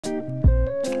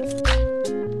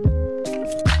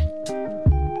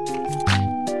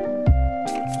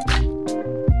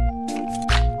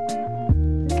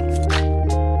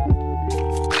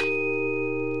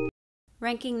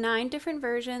ranking 9 different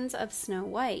versions of Snow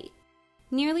White.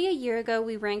 Nearly a year ago,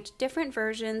 we ranked different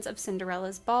versions of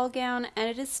Cinderella's ball gown, and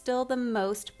it is still the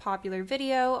most popular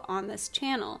video on this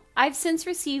channel. I've since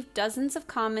received dozens of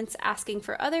comments asking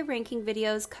for other ranking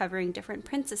videos covering different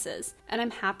princesses, and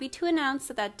I'm happy to announce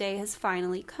that that day has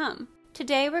finally come.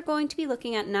 Today we're going to be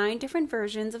looking at 9 different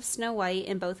versions of Snow White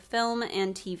in both film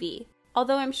and TV.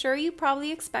 Although I'm sure you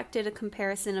probably expected a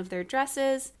comparison of their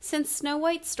dresses, since Snow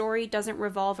White's story doesn't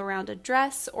revolve around a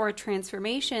dress or a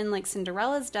transformation like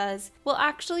Cinderella's does, we'll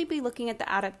actually be looking at the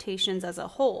adaptations as a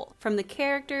whole, from the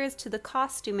characters to the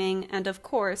costuming and, of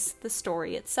course, the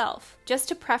story itself. Just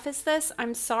to preface this,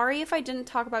 I'm sorry if I didn't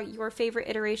talk about your favorite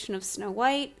iteration of Snow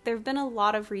White. There have been a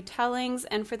lot of retellings,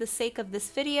 and for the sake of this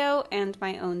video and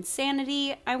my own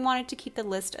sanity, I wanted to keep the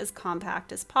list as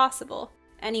compact as possible.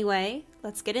 Anyway,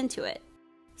 let's get into it.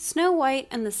 Snow White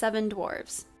and the Seven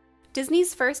Dwarfs.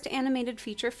 Disney's first animated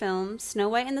feature film, Snow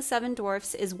White and the Seven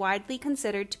Dwarfs, is widely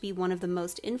considered to be one of the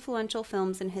most influential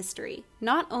films in history.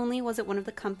 Not only was it one of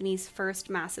the company's first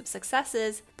massive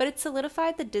successes, but it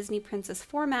solidified the Disney princess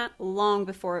format long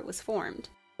before it was formed.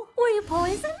 Were you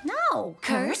poisoned? No.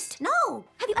 Cursed? No.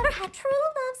 Have you ever had true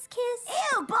love's kiss?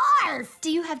 Ew, barf!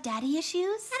 Do you have daddy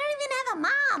issues? I don't even have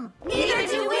a mom. Neither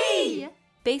do we!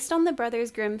 Based on the Brothers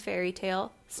Grimm fairy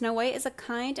tale, Snow White is a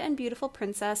kind and beautiful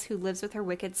princess who lives with her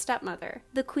wicked stepmother.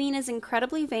 The queen is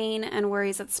incredibly vain and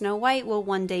worries that Snow White will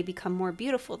one day become more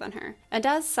beautiful than her, and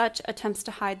as such attempts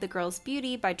to hide the girl's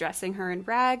beauty by dressing her in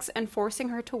rags and forcing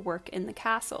her to work in the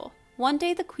castle. One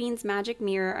day the queen's magic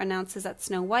mirror announces that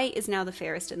Snow White is now the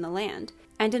fairest in the land,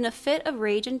 and in a fit of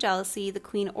rage and jealousy, the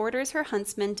queen orders her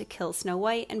huntsman to kill Snow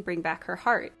White and bring back her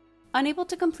heart. Unable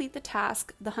to complete the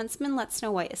task, the huntsman lets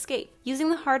Snow White escape, using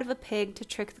the heart of a pig to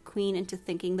trick the queen into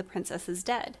thinking the princess is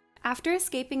dead. After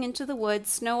escaping into the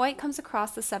woods, Snow White comes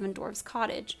across the Seven Dwarfs'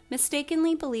 cottage,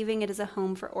 mistakenly believing it is a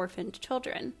home for orphaned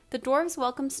children. The dwarves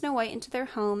welcome Snow White into their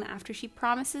home after she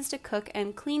promises to cook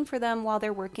and clean for them while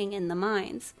they're working in the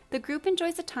mines. The group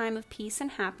enjoys a time of peace and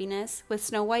happiness, with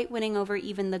Snow White winning over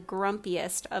even the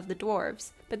grumpiest of the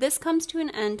dwarves. But this comes to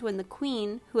an end when the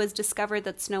queen, who has discovered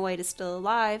that Snow White is still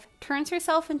alive, turns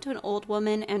herself into an old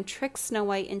woman and tricks Snow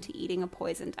White into eating a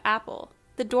poisoned apple.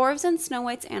 The dwarves and Snow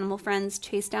White's animal friends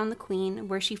chase down the queen,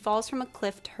 where she falls from a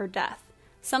cliff to her death,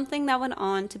 something that went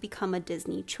on to become a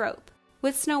Disney trope.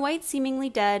 With Snow White seemingly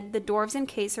dead, the dwarves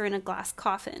encase her in a glass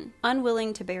coffin,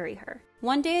 unwilling to bury her.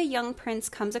 One day a young prince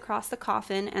comes across the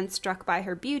coffin and, struck by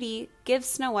her beauty, gives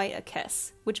Snow White a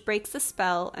kiss, which breaks the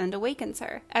spell and awakens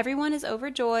her. Everyone is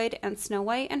overjoyed, and Snow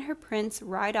White and her prince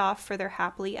ride off for their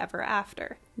happily ever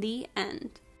after. The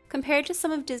end. Compared to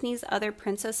some of Disney's other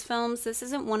princess films, this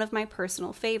isn't one of my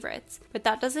personal favorites, but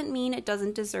that doesn't mean it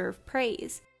doesn't deserve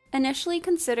praise. Initially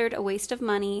considered a waste of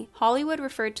money, Hollywood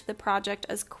referred to the project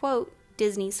as, quote,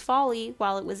 Disney's folly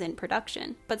while it was in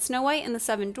production, but Snow White and the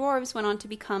Seven Dwarfs went on to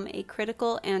become a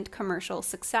critical and commercial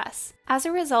success. As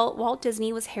a result, Walt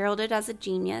Disney was heralded as a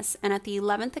genius, and at the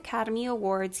 11th Academy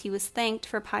Awards he was thanked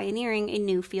for pioneering a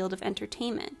new field of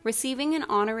entertainment, receiving an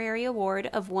honorary award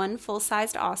of 1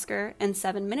 full-sized Oscar and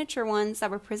 7 miniature ones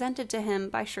that were presented to him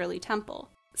by Shirley Temple.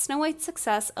 Snow White's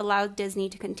success allowed Disney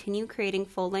to continue creating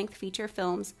full-length feature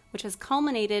films, which has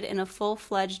culminated in a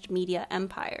full-fledged media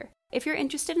empire. If you're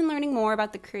interested in learning more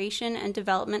about the creation and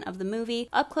development of the movie,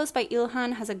 Up Close by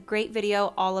Ilhan has a great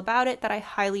video all about it that I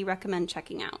highly recommend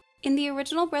checking out. In the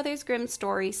original Brothers Grimm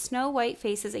story, Snow White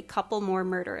faces a couple more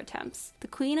murder attempts. The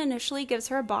queen initially gives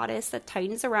her a bodice that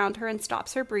tightens around her and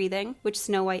stops her breathing, which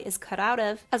Snow White is cut out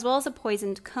of, as well as a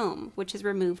poisoned comb, which is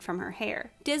removed from her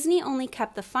hair. Disney only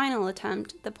kept the final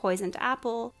attempt, the poisoned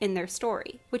apple, in their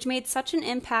story, which made such an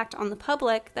impact on the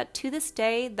public that to this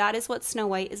day, that is what Snow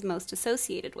White is most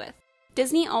associated with.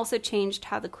 Disney also changed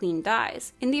how the queen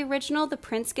dies. In the original, the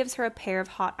prince gives her a pair of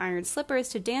hot iron slippers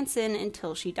to dance in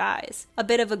until she dies. A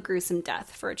bit of a gruesome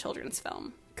death for a children's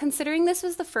film. Considering this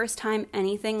was the first time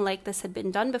anything like this had been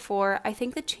done before, I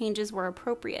think the changes were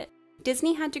appropriate.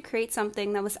 Disney had to create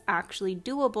something that was actually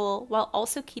doable while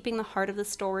also keeping the heart of the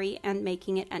story and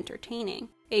making it entertaining.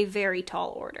 A very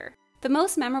tall order. The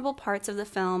most memorable parts of the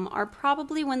film are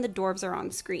probably when the dwarves are on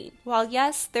screen. While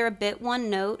yes, they're a bit one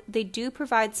note, they do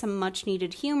provide some much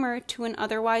needed humor to an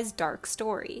otherwise dark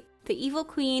story. The evil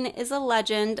queen is a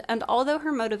legend, and although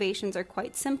her motivations are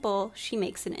quite simple, she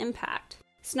makes an impact.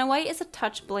 Snow White is a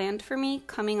touch bland for me,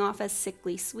 coming off as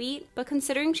sickly sweet, but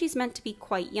considering she's meant to be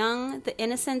quite young, the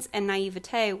innocence and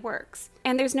naivete works.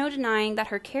 And there's no denying that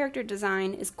her character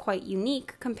design is quite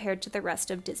unique compared to the rest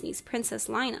of Disney's princess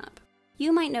lineup.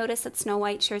 You might notice that Snow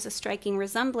White shares a striking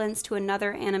resemblance to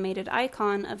another animated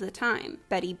icon of the time,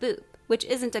 Betty Boop, which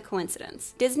isn't a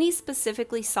coincidence. Disney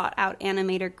specifically sought out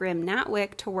animator Grim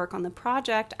Natwick to work on the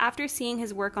project after seeing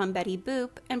his work on Betty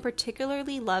Boop and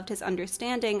particularly loved his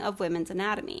understanding of women's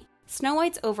anatomy. Snow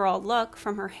White's overall look,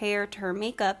 from her hair to her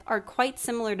makeup, are quite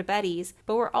similar to Betty's,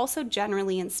 but were also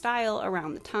generally in style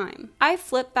around the time. I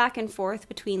flip back and forth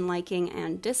between liking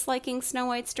and disliking Snow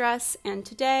White's dress, and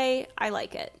today, I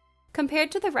like it.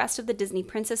 Compared to the rest of the Disney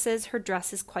princesses, her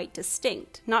dress is quite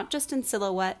distinct, not just in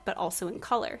silhouette, but also in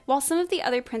color. While some of the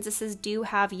other princesses do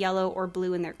have yellow or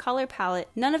blue in their color palette,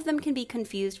 none of them can be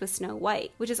confused with Snow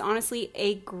White, which is honestly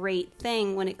a great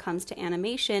thing when it comes to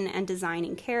animation and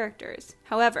designing characters.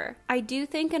 However, I do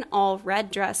think an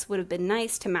all-red dress would have been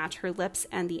nice to match her lips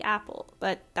and the apple,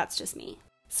 but that's just me.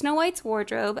 Snow White's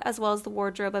wardrobe, as well as the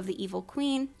wardrobe of the Evil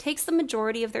Queen, takes the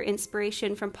majority of their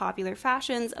inspiration from popular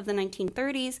fashions of the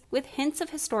 1930s, with hints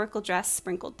of historical dress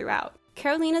sprinkled throughout.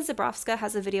 Karolina Zabrowska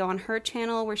has a video on her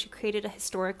channel where she created a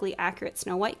historically accurate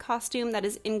Snow White costume that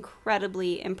is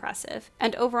incredibly impressive.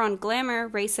 And over on Glamour,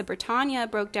 Raisa Britannia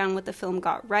broke down what the film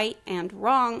got right and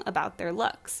wrong about their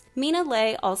looks. Mina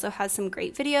Lay also has some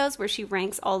great videos where she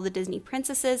ranks all the Disney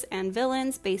princesses and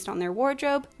villains based on their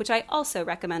wardrobe, which I also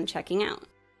recommend checking out.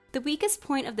 The weakest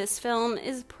point of this film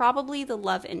is probably the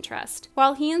love interest.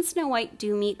 While he and Snow White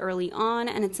do meet early on,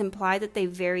 and it's implied that they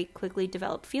very quickly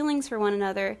develop feelings for one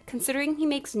another, considering he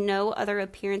makes no other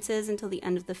appearances until the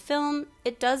end of the film,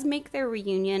 it does make their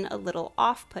reunion a little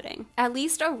off-putting. At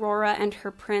least Aurora and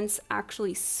her prince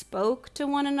actually spoke to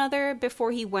one another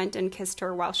before he went and kissed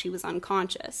her while she was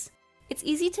unconscious. It's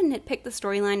easy to nitpick the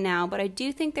storyline now, but I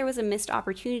do think there was a missed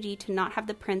opportunity to not have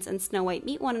the prince and Snow White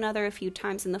meet one another a few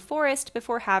times in the forest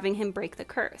before having him break the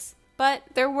curse. But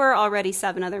there were already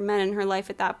 7 other men in her life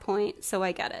at that point, so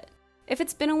I get it. If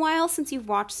it's been a while since you've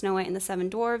watched Snow White and the Seven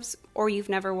Dwarfs, or you've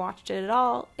never watched it at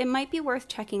all, it might be worth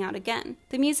checking out again.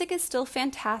 The music is still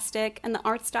fantastic, and the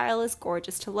art style is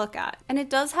gorgeous to look at. And it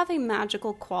does have a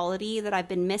magical quality that I've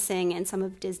been missing in some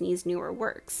of Disney's newer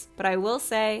works. But I will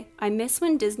say, I miss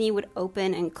when Disney would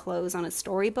open and close on a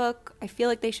storybook. I feel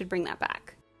like they should bring that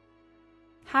back.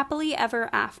 Happily Ever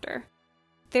After.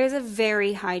 There's a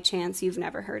very high chance you've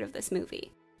never heard of this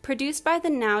movie. Produced by the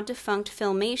now defunct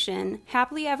Filmation,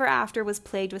 Happily Ever After was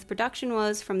plagued with production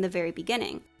woes from the very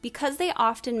beginning. Because they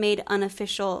often made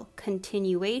unofficial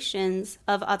continuations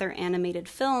of other animated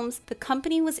films, the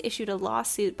company was issued a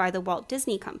lawsuit by the Walt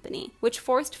Disney Company, which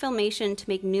forced Filmation to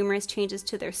make numerous changes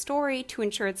to their story to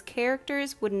ensure its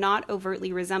characters would not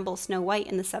overtly resemble Snow White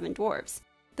and the Seven Dwarfs.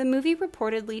 The movie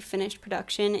reportedly finished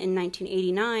production in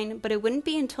 1989, but it wouldn't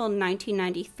be until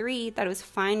 1993 that it was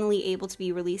finally able to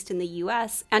be released in the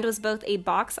US and was both a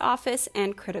box office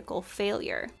and critical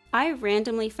failure. I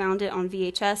randomly found it on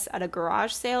VHS at a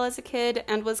garage sale as a kid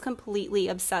and was completely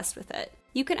obsessed with it.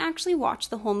 You can actually watch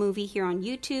the whole movie here on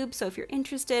YouTube, so if you're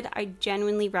interested, I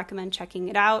genuinely recommend checking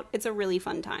it out. It's a really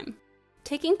fun time.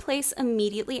 Taking place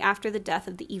immediately after the death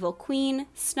of the Evil Queen,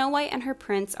 Snow White and her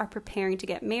prince are preparing to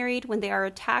get married when they are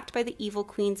attacked by the Evil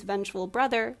Queen's vengeful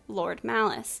brother, Lord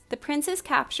Malice. The prince is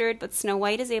captured, but Snow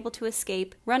White is able to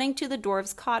escape, running to the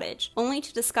dwarves' cottage, only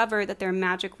to discover that their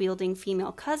magic-wielding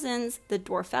female cousins, the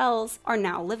dwarfs, are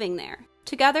now living there.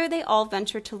 Together, they all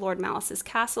venture to Lord Malice's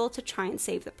castle to try and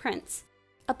save the prince.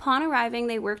 Upon arriving,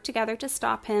 they work together to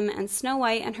stop him, and Snow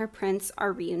White and her prince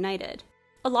are reunited.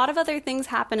 A lot of other things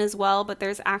happen as well, but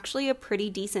there's actually a pretty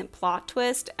decent plot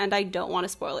twist, and I don't want to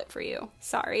spoil it for you.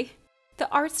 Sorry. The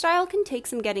art style can take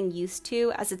some getting used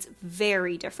to, as it's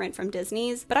very different from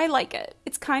Disney's, but I like it.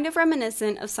 It's kind of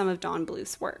reminiscent of some of Don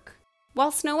Bluth's work. While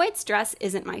Snow White's dress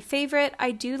isn't my favorite, I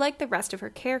do like the rest of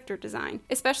her character design,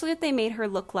 especially if they made her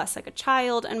look less like a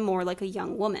child and more like a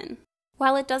young woman.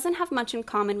 While it doesn't have much in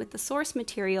common with the source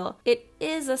material, it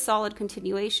is a solid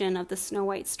continuation of the Snow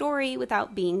White story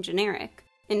without being generic.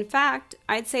 In fact,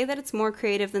 I'd say that it's more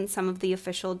creative than some of the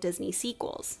official Disney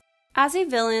sequels. As a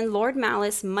villain, Lord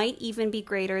Malice might even be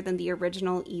greater than the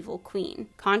original Evil Queen.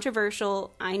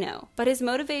 Controversial, I know, but his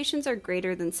motivations are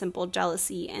greater than simple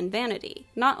jealousy and vanity.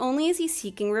 Not only is he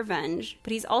seeking revenge,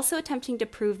 but he's also attempting to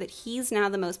prove that he's now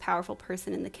the most powerful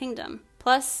person in the kingdom.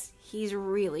 Plus, he's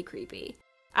really creepy.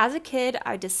 As a kid,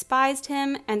 I despised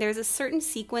him, and there's a certain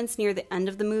sequence near the end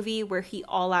of the movie where he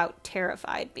all-out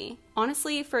terrified me.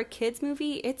 Honestly, for a kid's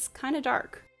movie, it's kinda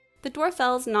dark. The dwarfs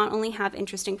not only have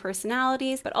interesting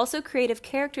personalities, but also creative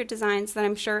character designs that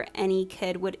I'm sure any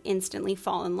kid would instantly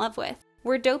fall in love with.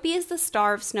 Where Dopey is the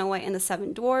star of Snow White and the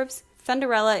Seven Dwarfs,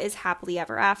 Cinderella is Happily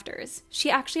Ever Afters. She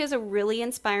actually has a really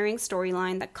inspiring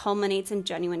storyline that culminates in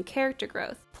genuine character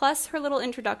growth. Plus, her little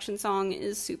introduction song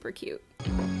is super cute.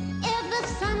 If the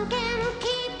sun can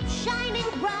keep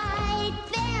shining bright,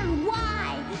 then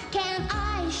why can't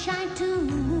I shine too?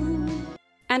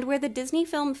 And where the Disney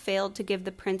film failed to give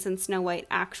the prince and Snow White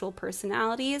actual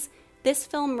personalities, this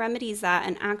film remedies that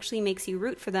and actually makes you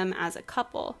root for them as a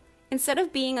couple. Instead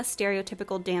of being a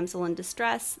stereotypical damsel in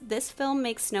distress, this film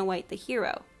makes Snow White the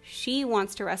hero. She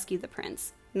wants to rescue the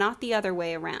prince, not the other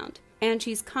way around. And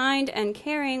she's kind and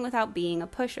caring without being a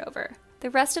pushover.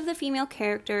 The rest of the female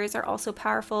characters are also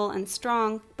powerful and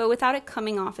strong, but without it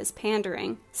coming off as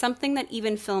pandering, something that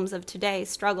even films of today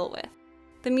struggle with.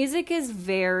 The music is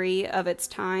very of its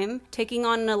time, taking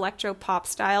on an electro-pop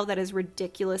style that is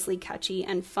ridiculously catchy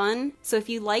and fun, so if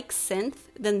you like synth,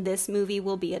 then this movie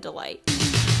will be a delight.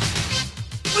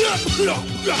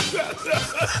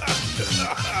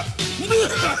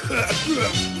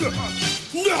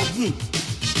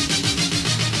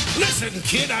 Listen,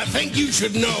 kid, I think you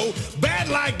should know, bad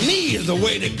like me is the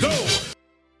way to go.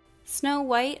 Snow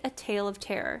White, A Tale of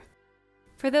Terror.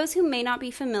 For those who may not be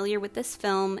familiar with this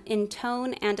film, in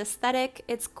tone and aesthetic,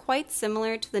 it's quite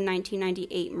similar to the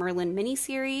 1998 Merlin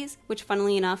miniseries, which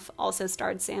funnily enough also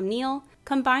starred Sam Neill,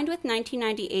 combined with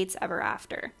 1998's Ever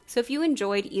After. So if you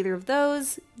enjoyed either of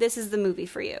those, this is the movie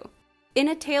for you. In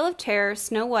A Tale of Terror,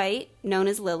 Snow White, known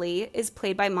as Lily, is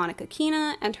played by Monica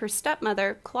Keena, and her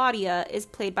stepmother, Claudia, is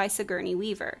played by Sigourney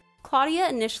Weaver. Claudia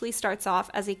initially starts off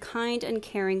as a kind and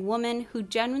caring woman who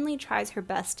genuinely tries her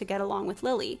best to get along with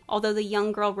Lily, although the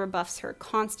young girl rebuffs her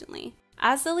constantly.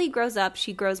 As Lily grows up,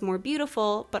 she grows more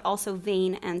beautiful, but also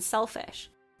vain and selfish.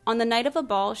 On the night of a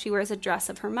ball, she wears a dress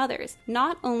of her mother's,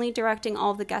 not only directing all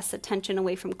of the guests' attention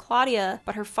away from Claudia,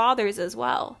 but her father's as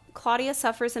well. Claudia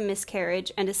suffers a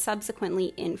miscarriage and is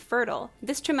subsequently infertile.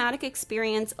 This traumatic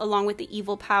experience, along with the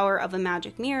evil power of a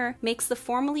magic mirror, makes the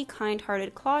formerly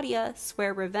kind-hearted Claudia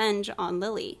swear revenge on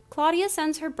Lily. Claudia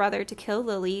sends her brother to kill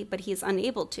Lily, but he is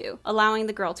unable to, allowing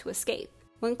the girl to escape.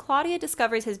 When Claudia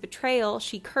discovers his betrayal,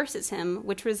 she curses him,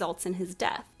 which results in his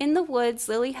death. In the woods,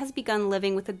 Lily has begun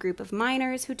living with a group of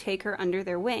miners who take her under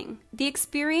their wing. The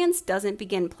experience doesn't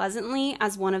begin pleasantly,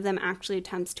 as one of them actually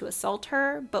attempts to assault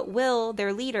her, but Will,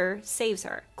 their leader, saves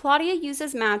her. Claudia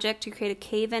uses magic to create a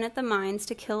cave-in at the mines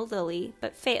to kill Lily,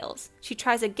 but fails. She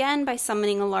tries again by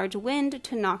summoning a large wind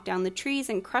to knock down the trees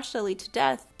and crush Lily to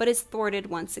death, but is thwarted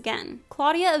once again.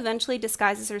 Claudia eventually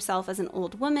disguises herself as an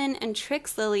old woman and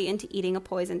tricks Lily into eating a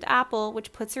poisoned apple,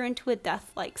 which puts her into a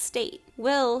death-like state.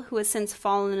 Will, who has since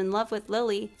fallen in love with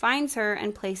Lily, finds her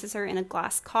and places her in a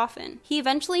glass coffin. He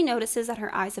eventually notices that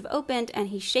her eyes have opened and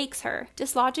he shakes her,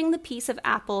 dislodging the piece of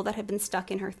apple that had been stuck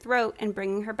in her throat and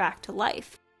bringing her back to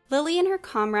life. Lily and her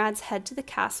comrades head to the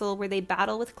castle where they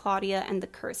battle with Claudia and the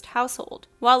cursed household.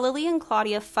 While Lily and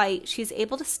Claudia fight, she's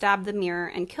able to stab the mirror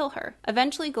and kill her,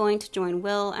 eventually going to join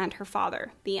Will and her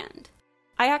father. The end.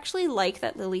 I actually like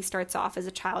that Lily starts off as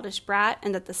a childish brat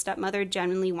and that the stepmother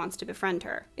genuinely wants to befriend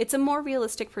her. It's a more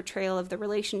realistic portrayal of the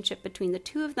relationship between the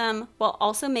two of them, while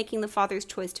also making the father's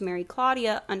choice to marry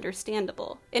Claudia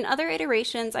understandable. In other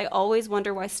iterations, I always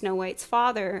wonder why Snow White's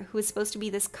father, who is supposed to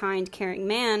be this kind, caring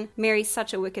man, marries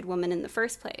such a wicked woman in the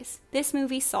first place. This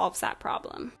movie solves that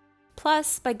problem.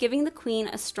 Plus, by giving the queen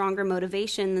a stronger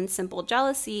motivation than simple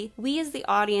jealousy, we as the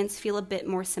audience feel a bit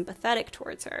more sympathetic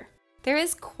towards her. There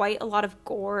is quite a lot of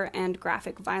gore and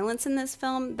graphic violence in this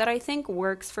film that I think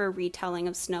works for a retelling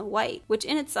of Snow White, which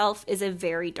in itself is a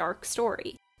very dark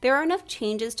story. There are enough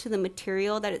changes to the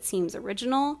material that it seems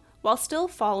original, while still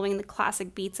following the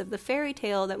classic beats of the fairy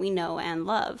tale that we know and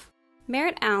love.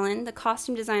 Merritt Allen, the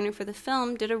costume designer for the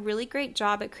film, did a really great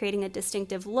job at creating a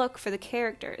distinctive look for the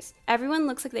characters. Everyone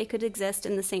looks like they could exist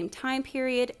in the same time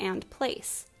period and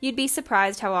place. You'd be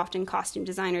surprised how often costume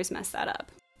designers mess that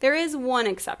up. There is one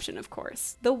exception, of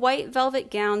course. The white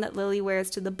velvet gown that Lily wears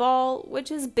to the ball,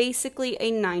 which is basically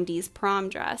a 90s prom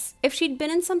dress. If she'd been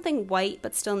in something white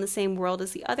but still in the same world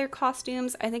as the other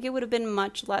costumes, I think it would have been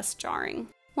much less jarring.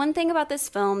 One thing about this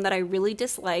film that I really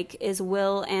dislike is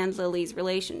Will and Lily's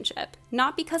relationship.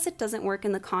 Not because it doesn't work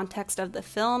in the context of the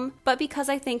film, but because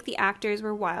I think the actors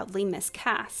were wildly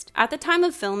miscast. At the time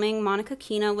of filming, Monica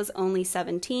Keena was only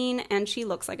 17 and she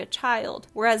looks like a child,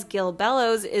 whereas Gil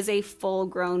Bellows is a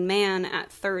full-grown man at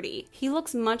 30. He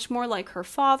looks much more like her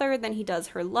father than he does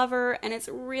her lover, and it's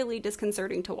really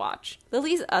disconcerting to watch.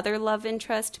 Lily's other love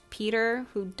interest, Peter,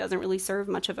 who doesn't really serve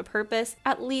much of a purpose,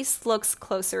 at least looks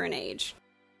closer in age.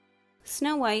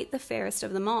 Snow White, the fairest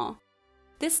of them all.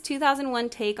 This 2001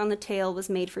 take on the tale was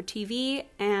made for TV,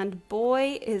 and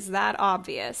boy, is that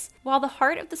obvious. While the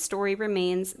heart of the story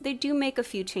remains, they do make a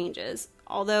few changes.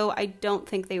 although I don't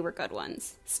think they were good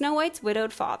ones. Snow White's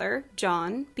widowed father,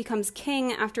 John, becomes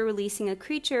king after releasing a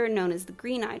creature known as the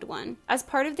Green-Eyed One. As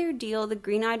part of their deal, the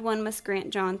Green-Eyed One must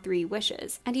grant John 3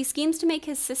 wishes, and he schemes to make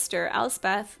his sister,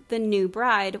 Elspeth, the new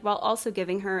bride, while also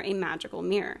giving her a magical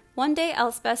mirror. One day,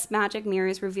 Elspeth's magic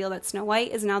mirrors reveal that Snow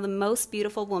White is now the most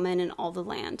beautiful woman in all the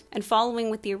land, and following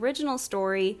with the original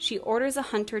story, she orders a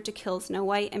hunter to kill Snow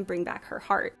White and bring back her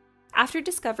heart. After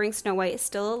discovering Snow White is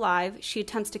still alive, she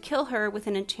attempts to kill her with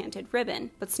an enchanted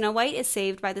ribbon, but Snow White is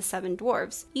saved by the 7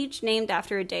 dwarfs, each named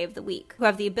after a day of the week, who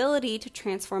have the ability to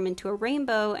transform into a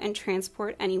rainbow and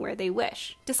transport anywhere they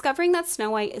wish. Discovering that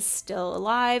Snow White is still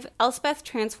alive, Elspeth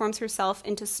transforms herself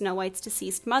into Snow White's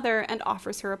deceased mother and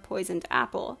offers her a poisoned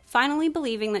apple. Finally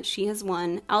believing that she has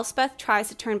won, Elspeth tries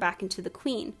to turn back into the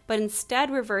queen, but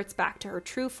instead reverts back to her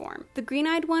true form. The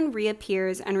Green-Eyed One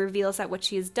reappears and reveals that what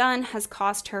she has done has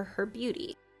cost her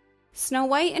beauty. Snow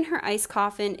White in her ice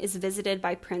coffin is visited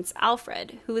by Prince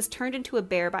Alfred, who is turned into a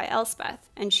bear by Elspeth,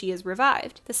 and she is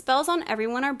revived. The spells on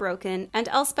everyone are broken, and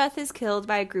Elspeth is killed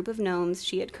by a group of gnomes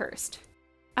she had cursed.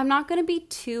 I'm not going to be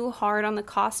too hard on the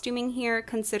costuming here,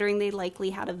 considering they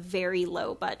likely had a very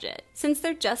low budget. Since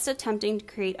they're just attempting to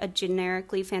create a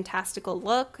generically fantastical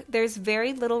look, there's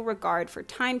very little regard for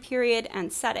time period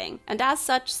and setting, and as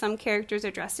such, some characters are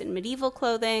dressed in medieval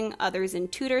clothing, others in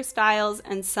Tudor styles,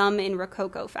 and some in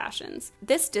Rococo fashions.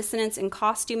 This dissonance in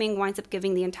costuming winds up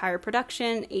giving the entire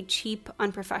production a cheap,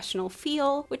 unprofessional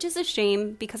feel, which is a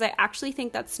shame because I actually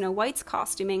think that Snow White's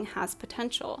costuming has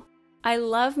potential. I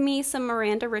love me some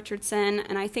Miranda Richardson,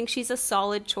 and I think she's a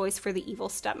solid choice for the evil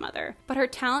stepmother, but her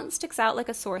talent sticks out like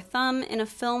a sore thumb in a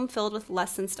film filled with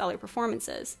less than stellar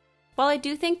performances. While I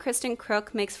do think Kristen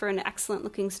Crook makes for an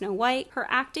excellent-looking Snow White, her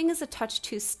acting is a touch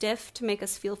too stiff to make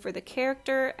us feel for the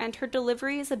character, and her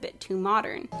delivery is a bit too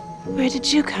modern. Where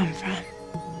did you come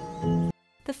from?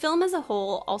 The film as a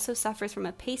whole also suffers from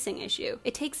a pacing issue.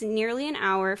 It takes nearly an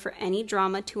hour for any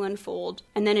drama to unfold,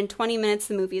 and then in 20 minutes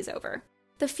the movie is over.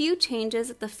 The few changes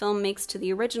that the film makes to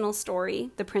the original story,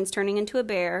 the prince turning into a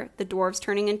bear, the dwarves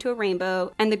turning into a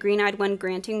rainbow, and the Green-Eyed One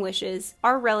granting wishes,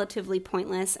 are relatively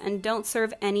pointless and don't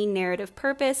serve any narrative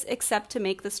purpose except to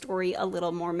make the story a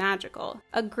little more magical.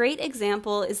 A great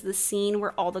example is the scene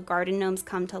where all the garden gnomes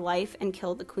come to life and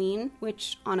kill the queen,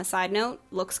 which, on a side note,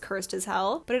 looks cursed as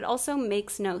hell, but it also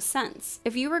makes no sense.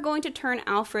 If you were going to turn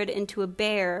Alfred into a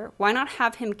bear, why not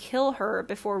have him kill her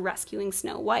before rescuing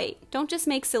Snow White? Don't just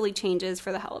make silly changes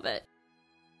for the hell of it.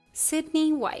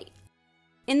 Sydney White.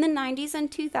 In the 90s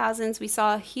and 2000s, we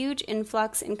saw a huge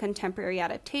influx in contemporary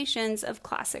adaptations of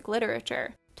classic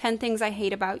literature. 10 Things I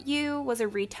Hate About You was a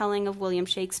retelling of William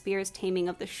Shakespeare's Taming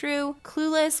of the Shrew,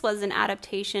 Clueless was an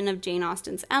adaptation of Jane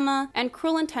Austen's Emma, and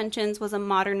Cruel Intentions was a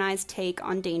modernized take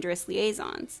on Dangerous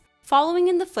Liaisons. Following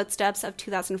in the footsteps of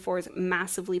 2004's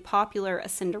massively popular A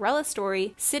Cinderella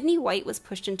Story, Sydney White was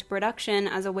pushed into production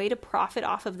as a way to profit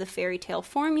off of the fairy tale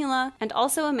formula, and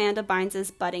also Amanda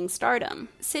Bynes' budding stardom.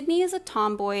 Sydney is a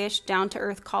tomboyish,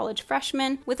 down-to-earth college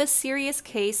freshman with a serious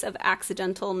case of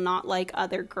accidental not like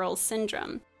other girls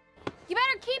syndrome. You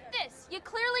better keep this! You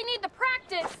clearly need the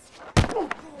practice!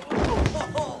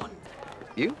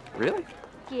 You? Really?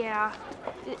 Yeah.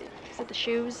 Is it the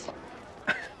shoes?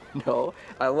 No,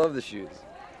 I love the shoes.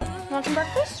 Want some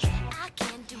breakfast?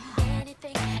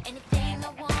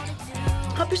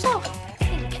 Help yourself.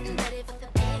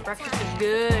 Breakfast is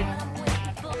good.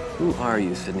 Who are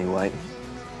you, Sydney White?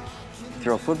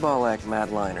 Throw a football like Matt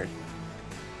Leinart.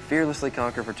 Fearlessly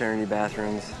conquer fraternity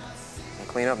bathrooms and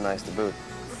clean up nice to boot.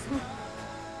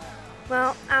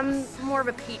 Well, I'm more of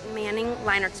a Peyton Manning.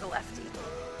 Leinart's a lefty.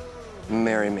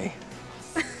 Marry me.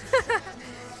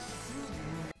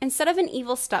 Instead of an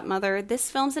evil stepmother, this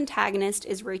film's antagonist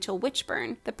is Rachel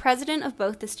Witchburn, the president of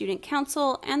both the student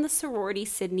council and the sorority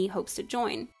Sydney hopes to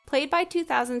join. Played by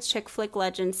 2000s chick flick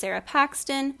legend Sarah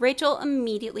Paxton, Rachel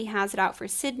immediately has it out for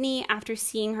Sydney after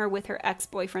seeing her with her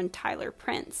ex-boyfriend Tyler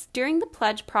Prince. During the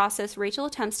pledge process, Rachel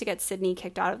attempts to get Sydney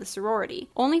kicked out of the sorority,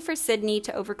 only for Sydney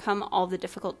to overcome all the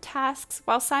difficult tasks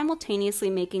while simultaneously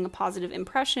making a positive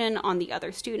impression on the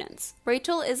other students.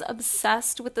 Rachel is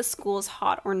obsessed with the school's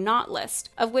hot or not list,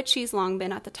 of which she's long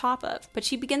been at the top of, but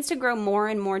she begins to grow more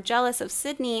and more jealous of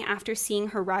Sydney after seeing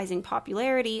her rising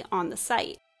popularity on the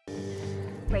site.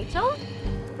 Rachel?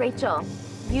 Rachel,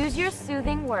 use your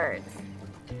soothing words.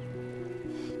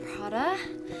 Prada,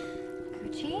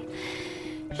 Gucci,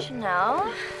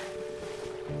 Chanel,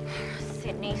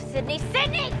 Sydney, Sydney,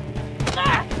 Sydney!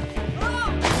 Ah!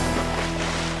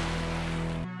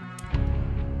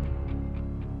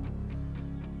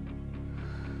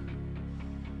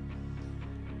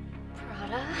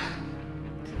 Prada,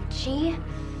 Gucci,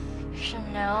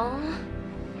 Chanel,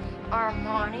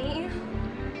 Armani.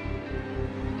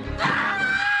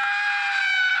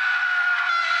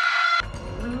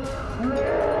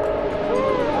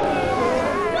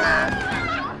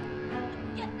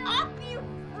 Get up, you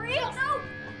freak! No!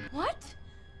 What?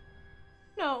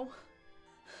 No.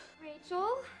 Rachel,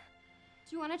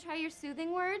 do you want to try your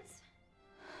soothing words?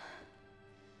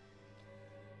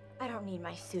 I don't need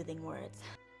my soothing words.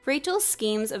 Rachel's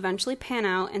schemes eventually pan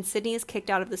out and Sydney is kicked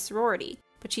out of the sorority,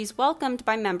 but she's welcomed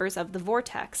by members of the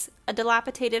Vortex, a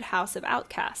dilapidated house of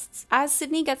outcasts. As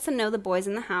Sydney gets to know the boys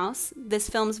in the house, this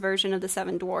film's version of the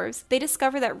Seven Dwarfs, they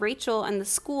discover that Rachel and the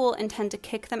school intend to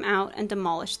kick them out and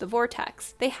demolish the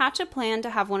Vortex. They hatch a plan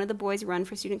to have one of the boys run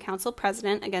for student council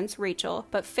president against Rachel,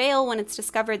 but fail when it's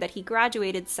discovered that he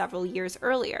graduated several years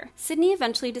earlier. Sydney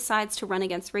eventually decides to run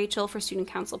against Rachel for student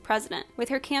council president, with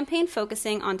her campaign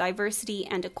focusing on diversity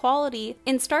and equality,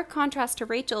 in stark contrast to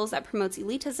Rachel's that promotes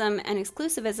elitism and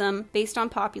exclusivism based on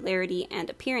popularity and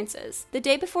appearances. The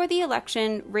day before the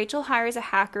election, Rachel hires a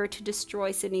hacker to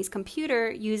destroy Sydney's computer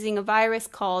using a virus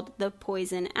called the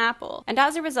Poison Apple, and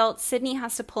as a result, Sydney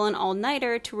has to pull an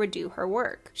all-nighter to redo her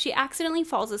work. She accidentally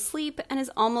falls asleep and is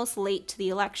almost late to the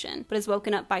election, but is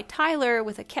woken up by Tyler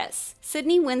with a kiss.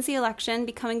 Sydney wins the election,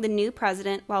 becoming the new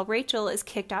president, while Rachel is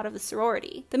kicked out of the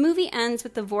sorority. The movie ends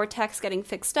with the Vortex getting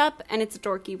fixed up and its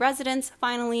dorky residents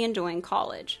finally enjoying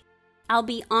college. I'll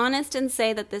be honest and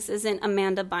say that this isn't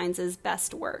Amanda Bynes'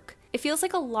 best work. It feels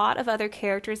like a lot of other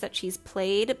characters that she's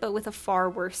played, but with a far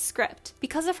worse script.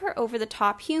 Because of her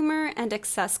over-the-top humor and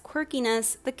excess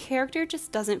quirkiness, the character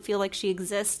just doesn't feel like she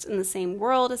exists in the same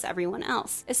world as everyone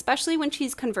else, especially when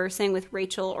she's conversing with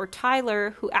Rachel or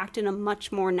Tyler, who act in a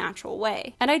much more natural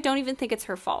way. And I don't even think it's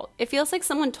her fault. It feels like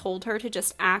someone told her to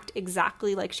just act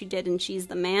exactly like she did in She's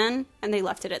the Man, and they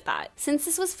left it at that. Since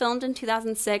this was filmed in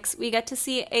 2006, we get to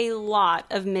see a lot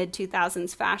of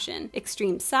mid-2000s fashion.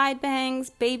 Extreme side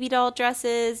bangs, baby doll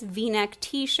dresses, v-neck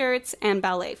t-shirts, and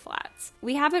ballet flats.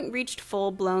 We haven't reached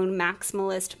full-blown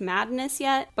maximalist madness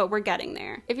yet, but we're getting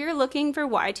there. If you're looking for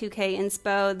Y2K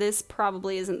inspo, this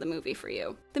probably isn't the movie for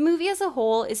you. The movie as a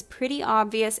whole is pretty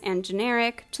obvious and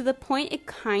generic, to the point it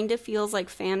kind of feels like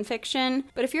fan fiction,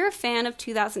 but if you're a fan of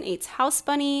 2008's House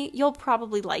Bunny, you'll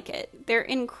probably like it. They're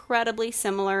incredibly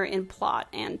similar in plot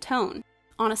and tone.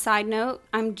 On a side note,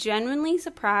 I'm genuinely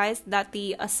surprised that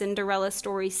the A Cinderella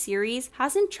Story series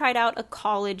hasn't tried out a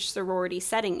college sorority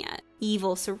setting yet.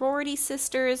 Evil sorority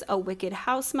sisters, a wicked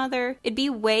house mother, it'd be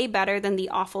way better than the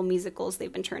awful musicals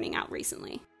they've been churning out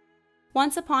recently.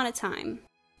 Once Upon a Time.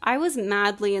 I was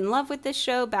madly in love with this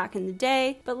show back in the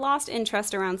day, but lost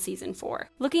interest around season 4.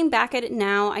 Looking back at it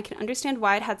now, I can understand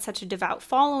why it had such a devout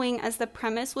following, as the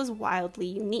premise was wildly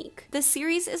unique. The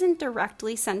series isn't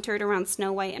directly centered around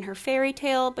Snow White and her fairy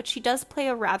tale, but she does play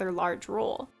a rather large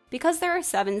role. Because there are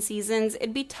 7 seasons,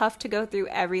 it'd be tough to go through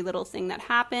every little thing that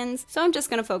happens, so I'm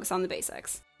just gonna focus on the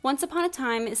basics. Once Upon a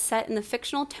Time is set in the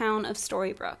fictional town of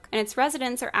Storybrooke, and its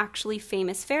residents are actually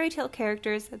famous fairy tale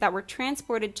characters that were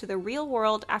transported to the real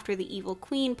world after the evil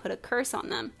queen put a curse on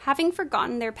them. Having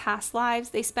forgotten their past lives,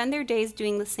 they spend their days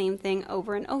doing the same thing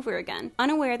over and over again,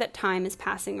 unaware that time is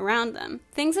passing around them.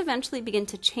 Things eventually begin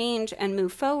to change and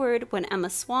move forward when Emma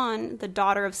Swan, the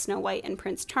daughter of Snow White and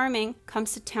Prince Charming,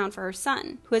 comes to town for her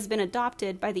son, who has been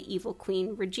adopted by the evil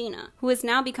queen Regina, who has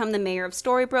now become the mayor of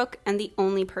Storybrooke and the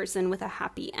only person with a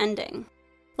happy ending.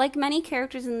 Like many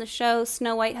characters in the show,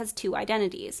 Snow White has 2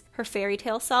 identities, her fairy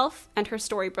tale self and her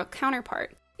Storybrooke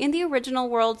counterpart. In the original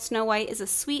world, Snow White is a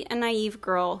sweet and naive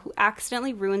girl who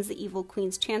accidentally ruins the evil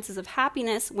queen's chances of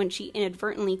happiness when she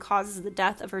inadvertently causes the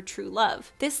death of her true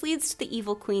love. This leads to the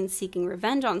evil queen seeking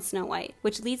revenge on Snow White,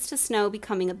 which leads to Snow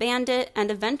becoming a bandit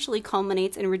and eventually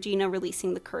culminates in Regina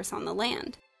releasing the curse on the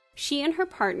land. She and her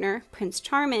partner, Prince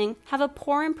Charming, have a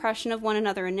poor impression of one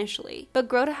another initially, but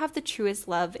grow to have the truest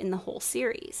love in the whole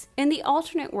series. In the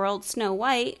alternate world, Snow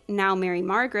White, now Mary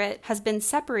Margaret, has been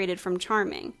separated from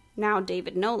Charming, now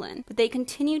David Nolan, but they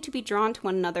continue to be drawn to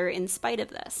one another in spite of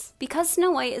this. Because Snow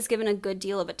White is given a good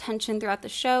deal of attention throughout the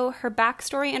show, her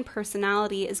backstory and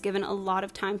personality is given a lot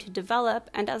of time to develop,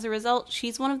 and as a result,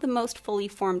 she's one of the most fully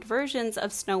formed versions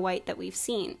of Snow White that we've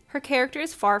seen. Her character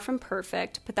is far from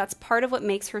perfect, but that's part of what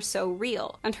makes her so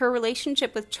real, and her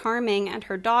relationship with Charming and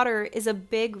her daughter is a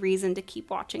big reason to keep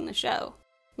watching the show.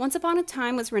 Once Upon a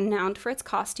Time was renowned for its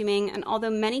costuming, and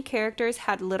although many characters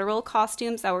had literal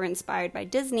costumes that were inspired by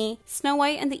Disney, Snow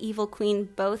White and the Evil Queen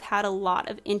both had a lot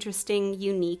of interesting,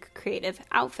 unique, creative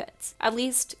outfits, at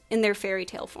least in their fairy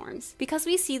tale forms. Because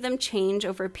we see them change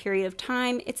over a period of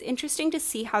time, it's interesting to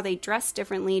see how they dress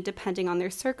differently depending on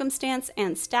their circumstance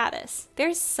and status.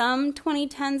 There's some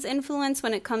 2010s influence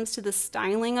when it comes to the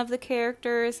styling of the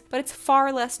characters, but it's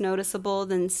far less noticeable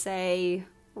than, say,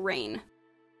 Rain.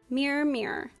 Mirror,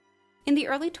 Mirror. In the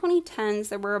early 2010s,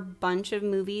 there were a bunch of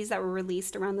movies that were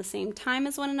released around the same time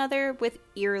as one another with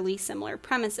eerily similar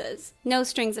premises. No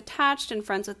Strings Attached and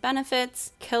Friends with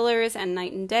Benefits, Killers and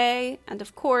Night and Day, and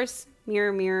of course,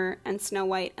 Mirror, Mirror and Snow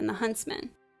White and the Huntsman.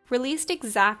 Released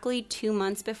exactly 2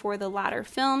 months before the latter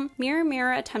film, Mirror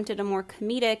Mirror attempted a more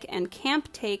comedic and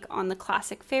camp take on the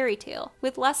classic fairy tale,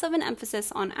 with less of an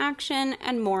emphasis on action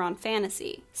and more on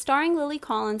fantasy. Starring Lily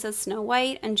Collins as Snow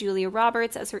White and Julia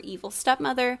Roberts as her evil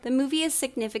stepmother, the movie is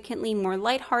significantly more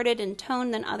lighthearted in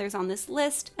tone than others on this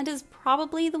list, and is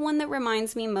probably the one that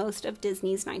reminds me most of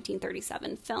Disney's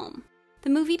 1937 film. The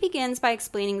movie begins by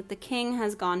explaining that the king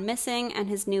has gone missing and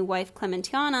his new wife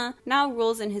Clementiana now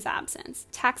rules in his absence,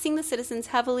 taxing the citizens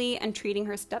heavily and treating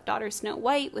her stepdaughter Snow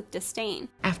White with disdain.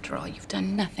 After all, you've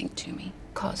done nothing to me,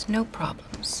 caused no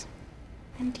problems.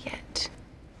 And yet,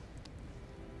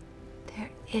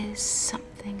 there is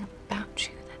something about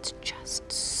you that's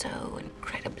just so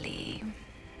incredibly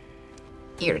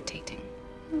irritating.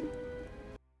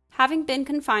 Having been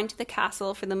confined to the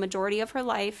castle for the majority of her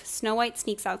life, Snow White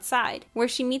sneaks outside, where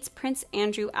she meets Prince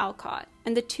Andrew Alcott,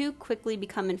 and the two quickly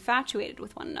become infatuated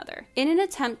with one another. In an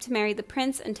attempt to marry the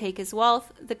prince and take his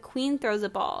wealth, the queen throws a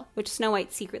ball, which Snow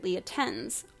White secretly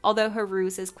attends, although her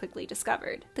ruse is quickly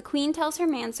discovered. The queen tells her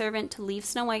manservant to leave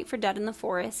Snow White for dead in the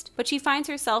forest, but she finds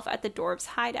herself at the dwarves'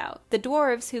 hideout. The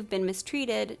dwarves, who've been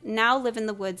mistreated, now live in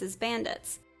the woods as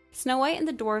bandits. Snow White and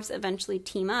the dwarves eventually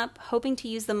team up, hoping to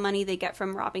use the money they get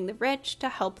from robbing the rich to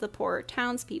help the poorer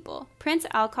townspeople. Prince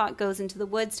Alcott goes into the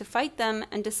woods to fight them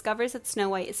and discovers that Snow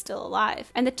White is still alive,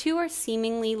 and the two are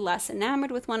seemingly less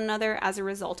enamored with one another as a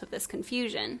result of this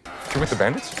confusion. You're with the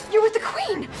bandits? You're with the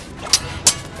queen!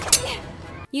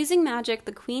 Using magic,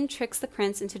 the queen tricks the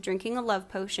prince into drinking a love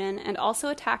potion and also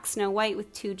attacks Snow White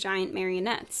with 2 giant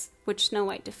marionettes, which Snow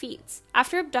White defeats.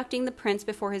 After abducting the prince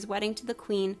before his wedding to the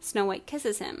queen, Snow White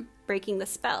kisses him, breaking the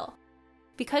spell.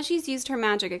 Because she's used her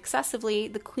magic excessively,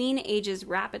 the queen ages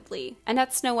rapidly, and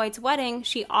at Snow White's wedding,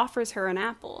 she offers her an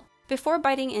apple. Before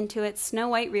biting into it, Snow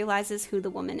White realizes who the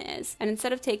woman is, and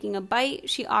instead of taking a bite,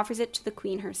 she offers it to the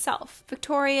queen herself.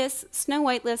 Victorious, Snow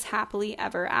White lives happily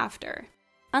ever after.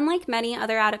 Unlike many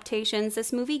other adaptations,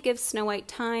 this movie gives Snow White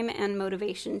time and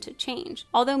motivation to change.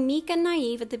 Although meek and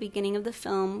naive at the beginning of the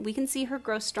film, we can see her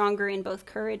grow stronger in both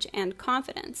courage and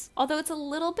confidence. Although it's a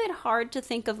little bit hard to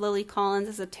think of Lily Collins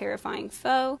as a terrifying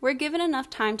foe, we're given enough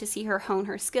time to see her hone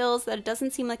her skills that it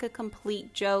doesn't seem like a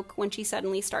complete joke when she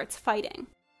suddenly starts fighting.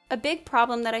 A big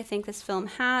problem that I think this film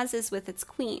has is with its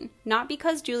queen. Not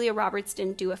because Julia Roberts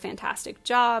didn't do a fantastic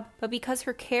job, but because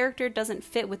her character doesn't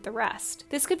fit with the rest.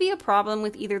 This could be a problem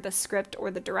with either the script or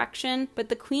the direction, but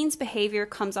the queen's behavior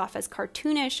comes off as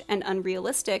cartoonish and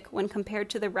unrealistic when compared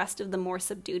to the rest of the more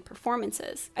subdued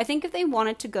performances. I think if they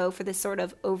wanted to go for this sort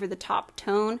of over-the-top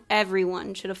tone,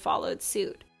 everyone should have followed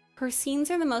suit. Her scenes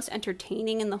are the most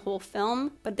entertaining in the whole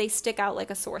film, but they stick out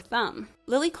like a sore thumb.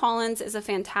 Lily Collins is a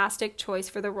fantastic choice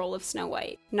for the role of Snow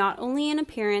White, not only in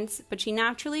appearance, but she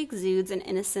naturally exudes an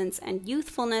innocence and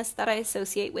youthfulness that I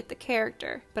associate with the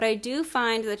character. But I do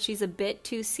find that she's a bit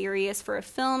too serious for a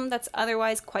film that's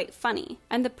otherwise quite funny.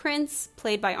 And the prince,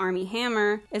 played by Armie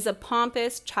Hammer, is a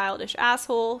pompous, childish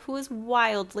asshole who is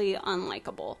wildly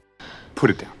unlikable.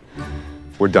 Put it down.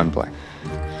 We're done playing.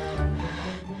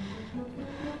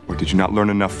 Or did you not learn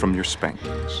enough from your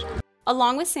spankings?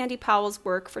 Along with Sandy Powell's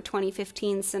work for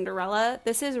 2015's Cinderella,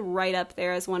 this is right up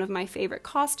there as one of my favorite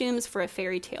costumes for a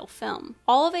fairy tale film.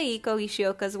 All of Eiko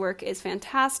Ishioka's work is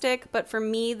fantastic, but for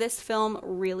me, this film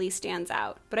really stands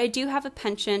out. But I do have a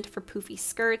penchant for poofy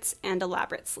skirts and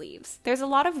elaborate sleeves. There's a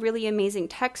lot of really amazing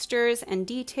textures and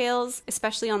details,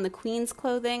 especially on the queen's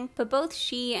clothing, but both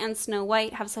she and Snow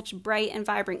White have such bright and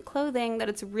vibrant clothing that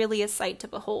it's really a sight to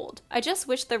behold. I just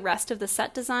wish the rest of the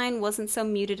set design wasn't so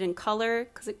muted in color,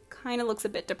 because it kind of looks a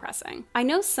bit depressing. I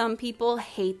know some people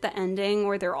hate the ending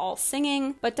where they're all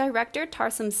singing, but director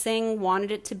Tarsum Singh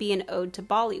wanted it to be an ode to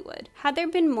Bollywood. Had there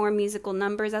been more musical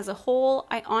numbers as a whole,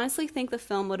 I honestly think the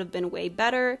film would have been way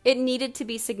better. It needed to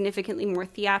be significantly more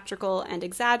theatrical and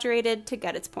exaggerated to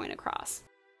get its point across.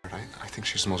 I think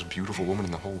she's the most beautiful woman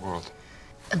in the whole world.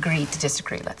 Agreed to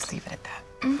disagree. Let's leave it at that.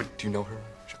 But do you know her?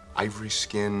 Ivory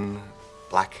skin,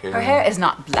 black hair. Her hair is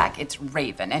not black, it's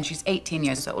raven, and she's 18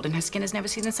 years old, and her skin has never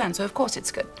seen the sun, so of course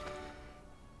it's good.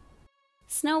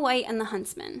 Snow White and the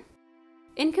Huntsman.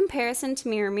 In comparison to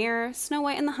Mirror Mirror, Snow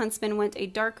White and the Huntsman went a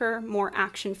darker, more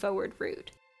action-forward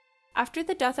route. After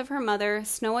the death of her mother,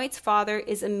 Snow White's father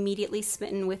is immediately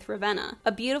smitten with Ravenna,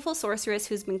 a beautiful sorceress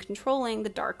who's been controlling the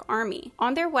Dark Army.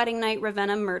 On their wedding night,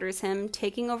 Ravenna murders him,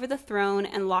 taking over the throne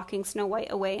and locking Snow White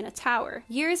away in a tower.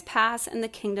 Years pass and the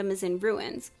kingdom is in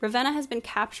ruins. Ravenna has been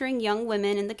capturing young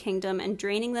women in the kingdom and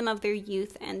draining them of their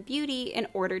youth and beauty in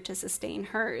order to sustain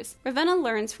hers. Ravenna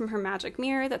learns from her magic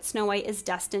mirror that Snow White is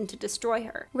destined to destroy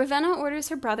her. Ravenna orders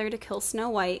her brother to kill Snow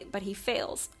White, but he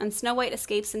fails, and Snow White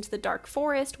escapes into the dark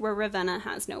forest where Ravenna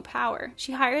has no power.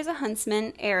 She hires a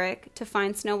huntsman, Eric, to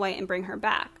find Snow White and bring her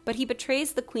back, but he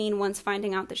betrays the queen once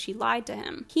finding out that she lied to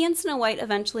him. He and Snow White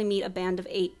eventually meet a band of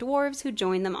 8 dwarves who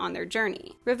join them on their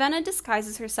journey. Ravenna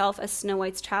disguises herself as Snow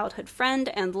White's childhood friend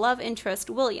and love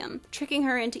interest, William, tricking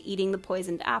her into eating the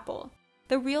poisoned apple.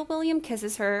 The real William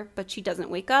kisses her, but she doesn't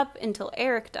wake up until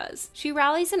Eric does. She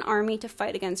rallies an army to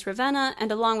fight against Ravenna,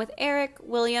 and along with Eric,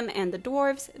 William, and the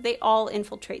dwarves, they all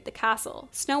infiltrate the castle.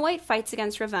 Snow White fights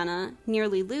against Ravenna,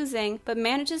 nearly losing, but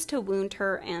manages to wound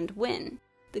her and win.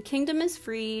 The kingdom is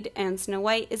freed, and Snow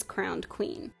White is crowned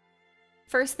queen.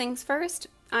 First things first,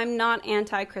 I'm not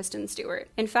anti-Kristen Stewart.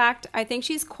 In fact, I think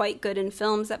she's quite good in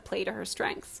films that play to her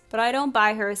strengths, but I don't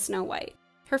buy her as Snow White.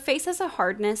 Her face has a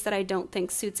hardness that I don't think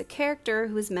suits a character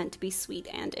who is meant to be sweet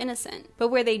and innocent. But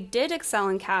where they did excel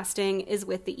in casting is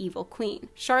with the evil queen.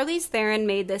 Charlize Theron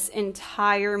made this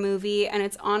entire movie, and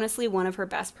it's honestly one of her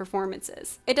best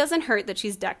performances. It doesn't hurt that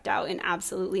she's decked out in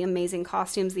absolutely amazing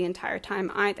costumes the entire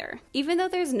time either. Even though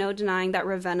there's no denying that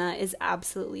Ravenna is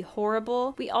absolutely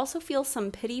horrible, we also feel some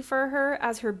pity for her,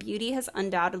 as her beauty has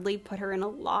undoubtedly put her in a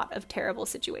lot of terrible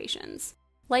situations.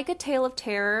 Like A Tale of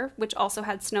Terror, which also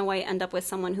had Snow White end up with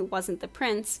someone who wasn't the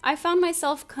prince, I found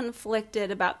myself conflicted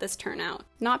about this turnout.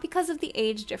 Not because of the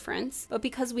age difference, but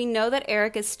because we know that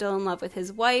Eric is still in love with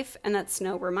his wife and that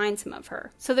Snow reminds him of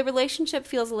her. So the relationship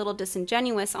feels a little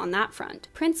disingenuous on that front.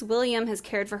 Prince William has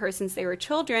cared for her since they were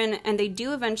children, and they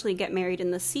do eventually get married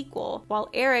in the sequel, while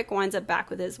Eric winds up back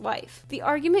with his wife. The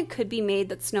argument could be made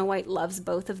that Snow White loves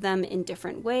both of them in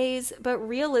different ways, but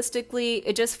realistically,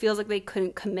 it just feels like they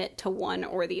couldn't commit to one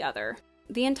or the other.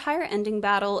 The entire ending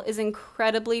battle is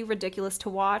incredibly ridiculous to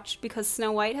watch because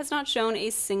Snow White has not shown a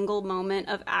single moment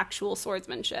of actual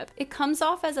swordsmanship. It comes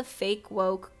off as a fake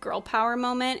woke girl power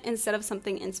moment instead of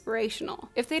something inspirational.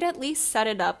 If they'd at least set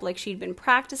it up like she'd been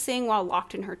practicing while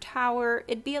locked in her tower,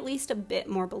 it'd be at least a bit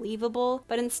more believable,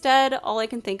 but instead all I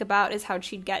can think about is how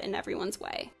she'd get in everyone's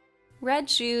way. Red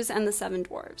Shoes and the Seven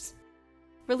Dwarfs.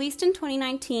 Released in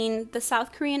 2019, the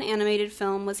South Korean animated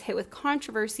film was hit with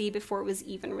controversy before it was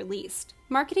even released.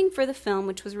 Marketing for the film,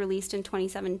 which was released in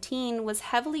 2017, was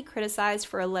heavily criticized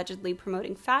for allegedly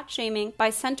promoting fat shaming by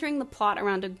centering the plot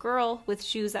around a girl with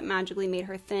shoes that magically made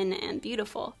her thin and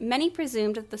beautiful. Many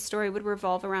presumed that the story would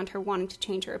revolve around her wanting to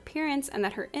change her appearance and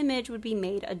that her image would be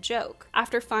made a joke.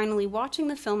 After finally watching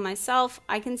the film myself,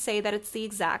 I can say that it's the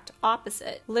exact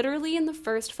opposite. Literally in the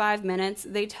first 5 minutes,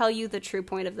 they tell you the true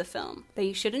point of the film, that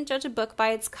you shouldn't judge a book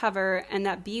by its cover and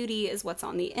that beauty is what's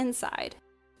on the inside.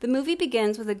 The movie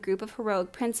begins with a group of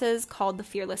heroic princes called the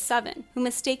Fearless Seven, who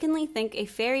mistakenly think a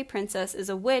fairy princess is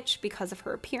a witch because of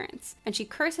her appearance, and she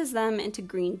curses them into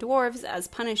green dwarves as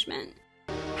punishment.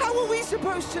 How are we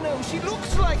supposed to know? She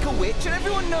looks like a witch, and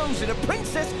everyone knows that a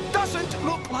princess doesn't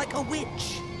look like a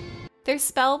witch. Their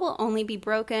spell will only be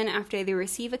broken after they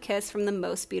receive a kiss from the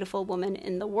most beautiful woman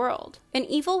in the world. An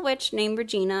evil witch named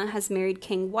Regina has married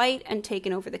King White and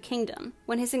taken over the kingdom.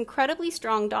 When his incredibly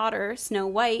strong daughter, Snow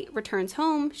White, returns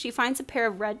home, she finds a pair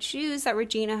of red shoes that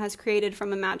Regina has created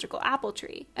from a magical apple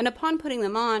tree, and upon putting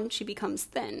them on, she becomes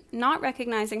thin. Not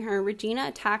recognizing her, Regina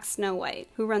attacks Snow White,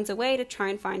 who runs away to try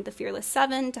and find the Fearless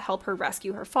Seven to help her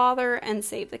rescue her father and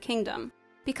save the kingdom.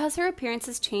 Because her appearance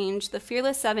has changed, the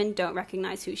Fearless Seven don't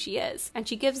recognize who she is, and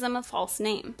she gives them a false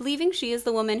name. Believing she is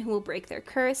the woman who will break their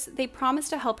curse, they promise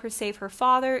to help her save her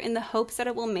father in the hopes that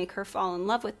it will make her fall in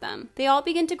love with them. They all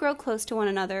begin to grow close to one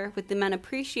another, with the men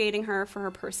appreciating her for her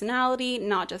personality,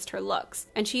 not just her looks,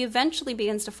 and she eventually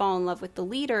begins to fall in love with the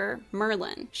leader,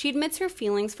 Merlin. She admits her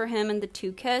feelings for him and the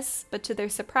two kiss, but to their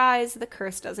surprise, the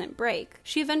curse doesn't break.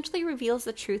 She eventually reveals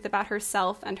the truth about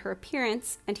herself and her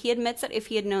appearance, and he admits that if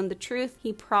he had known the truth, he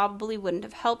he probably wouldn't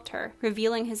have helped her,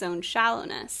 revealing his own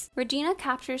shallowness. Regina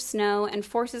captures Snow and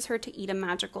forces her to eat a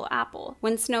magical apple.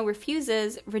 When Snow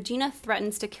refuses, Regina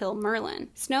threatens to kill Merlin.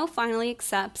 Snow finally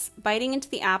accepts, biting into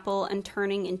the apple and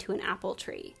turning into an apple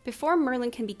tree. Before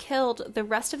Merlin can be killed, the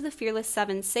rest of the Fearless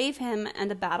Seven save him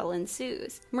and a battle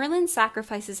ensues. Merlin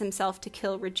sacrifices himself to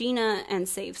kill Regina and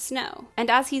save Snow. And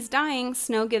as he's dying,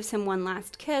 Snow gives him one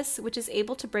last kiss, which is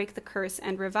able to break the curse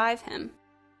and revive him.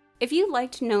 If you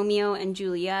liked Romeo and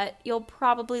Juliet, you'll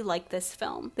probably like this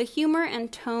film. The humor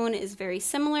and tone is very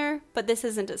similar, but this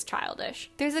isn't as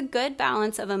childish. There's a good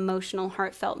balance of emotional,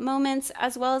 heartfelt moments,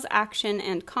 as well as action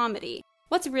and comedy.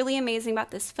 What's really amazing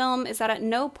about this film is that at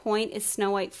no point is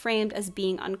Snow White framed as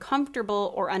being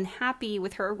uncomfortable or unhappy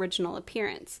with her original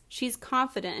appearance. She's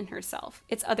confident in herself.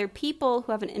 It's other people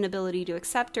who have an inability to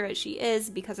accept her as she is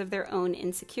because of their own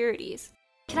insecurities.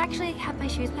 Can I actually have my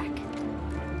shoes back?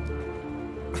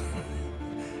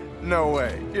 No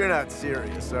way. You're not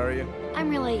serious, are you? I'm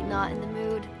really not in the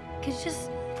mood. Could you just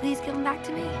please give them back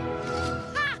to me?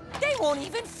 Ha! They won't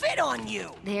even fit on you!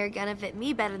 They're gonna fit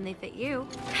me better than they fit you.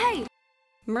 Hey!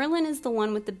 Merlin is the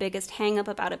one with the biggest hang-up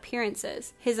about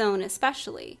appearances, his own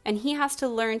especially, and he has to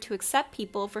learn to accept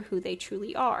people for who they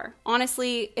truly are.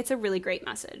 Honestly, it's a really great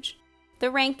message.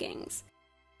 The rankings.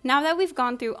 Now that we've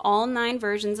gone through all 9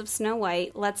 versions of Snow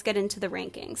White, let's get into the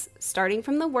rankings, starting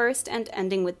from the worst and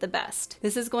ending with the best.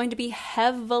 This is going to be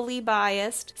heavily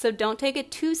biased, so don't take it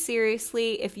too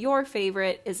seriously if your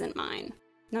favorite isn't mine.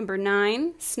 Number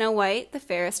 9, Snow White, the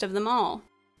fairest of them all.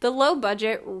 The low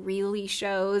budget really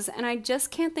shows, and I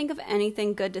just can't think of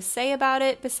anything good to say about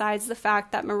it besides the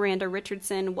fact that Miranda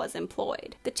Richardson was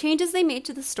employed. The changes they made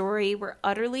to the story were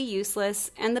utterly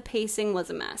useless, and the pacing was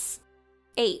a mess.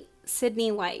 8.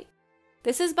 Sydney White.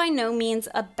 This is by no means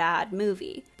a bad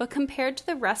movie, but compared to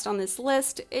the rest on this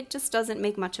list, it just doesn't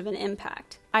make much of an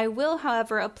impact. I will,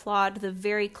 however, applaud the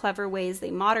very clever ways they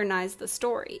modernized the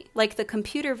story, like the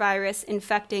computer virus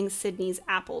infecting Sydney's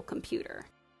Apple computer.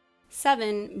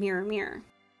 7. Mirror Mirror.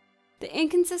 The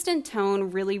inconsistent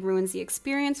tone really ruins the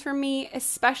experience for me,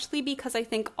 especially because I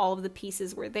think all of the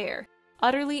pieces were there.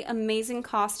 Utterly amazing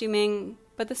costuming,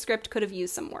 but the script could have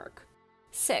used some work.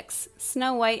 6.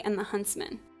 Snow White and the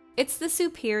Huntsman. It's the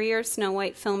superior Snow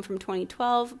White film from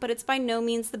 2012, but it's by no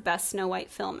means the best Snow White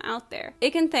film out there.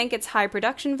 It can thank its high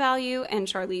production value and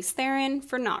Charlize Theron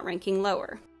for not ranking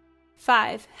lower.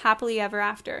 5. Happily Ever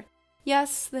After.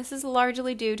 Yes, this is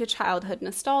largely due to childhood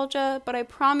nostalgia, but I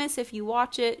promise if you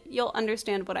watch it, you'll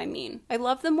understand what I mean. I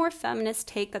love the more feminist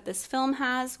take that this film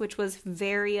has, which was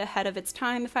very ahead of its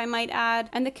time, if I might add,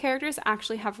 and the characters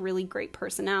actually have really great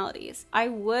personalities. I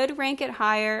would rank it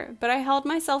higher, but I held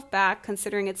myself back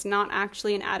considering it's not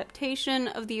actually an adaptation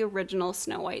of the original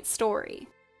Snow White story.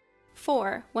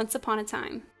 4. Once Upon a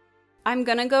Time. I'm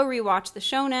gonna go rewatch the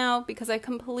show now because I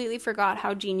completely forgot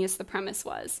how genius the premise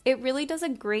was. It really does a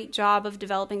great job of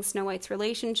developing Snow White's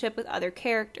relationship with other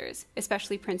characters,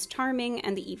 especially Prince Charming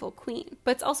and the evil queen.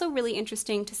 But it's also really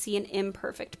interesting to see an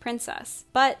imperfect princess.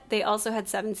 But they also had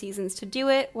 7 seasons to do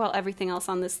it, while everything else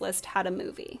on this list had a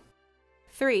movie.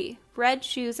 3. Red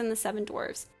Shoes and the 7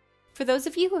 Dwarfs. For those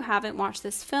of you who haven't watched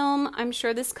this film, I'm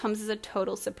sure this comes as a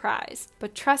total surprise.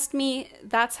 But trust me,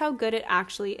 that's how good it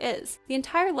actually is. The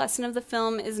entire lesson of the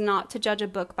film is not to judge a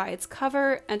book by its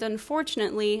cover, and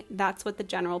unfortunately, that's what the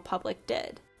general public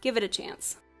did. Give it a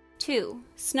chance. 2.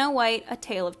 Snow White, A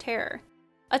Tale of Terror.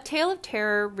 A Tale of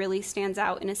Terror really stands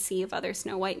out in a sea of other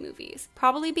Snow White movies,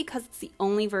 probably because it's the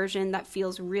only version that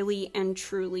feels really and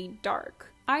truly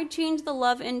dark. I'd change the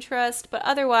love interest, but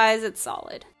otherwise it's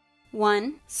solid.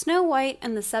 1. Snow White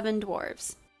and the 7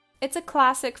 Dwarfs. It's a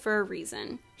classic for a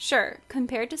reason. Sure,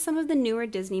 compared to some of the newer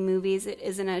Disney movies, it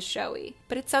isn't as showy,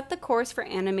 but it set the course for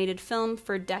animated film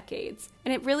for decades,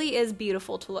 and it really is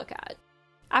beautiful to look at.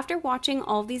 After watching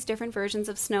all these different versions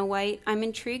of Snow White, I'm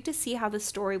intrigued to see how the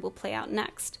story will play out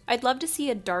next. I'd love to see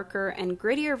a darker and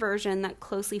grittier version that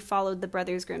closely followed the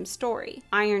Brothers Grimm story,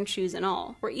 Iron Shoes and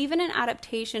all, or even an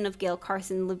adaptation of Gail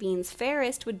Carson Levine's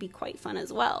Fairest would be quite fun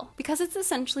as well. Because it's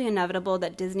essentially inevitable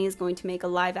that Disney is going to make a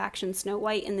live-action Snow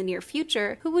White in the near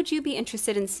future, who would you be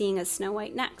interested in seeing as Snow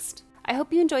White next? I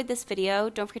hope you enjoyed this video,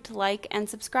 don't forget to like and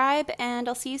subscribe, and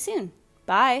I'll see you soon.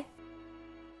 Bye!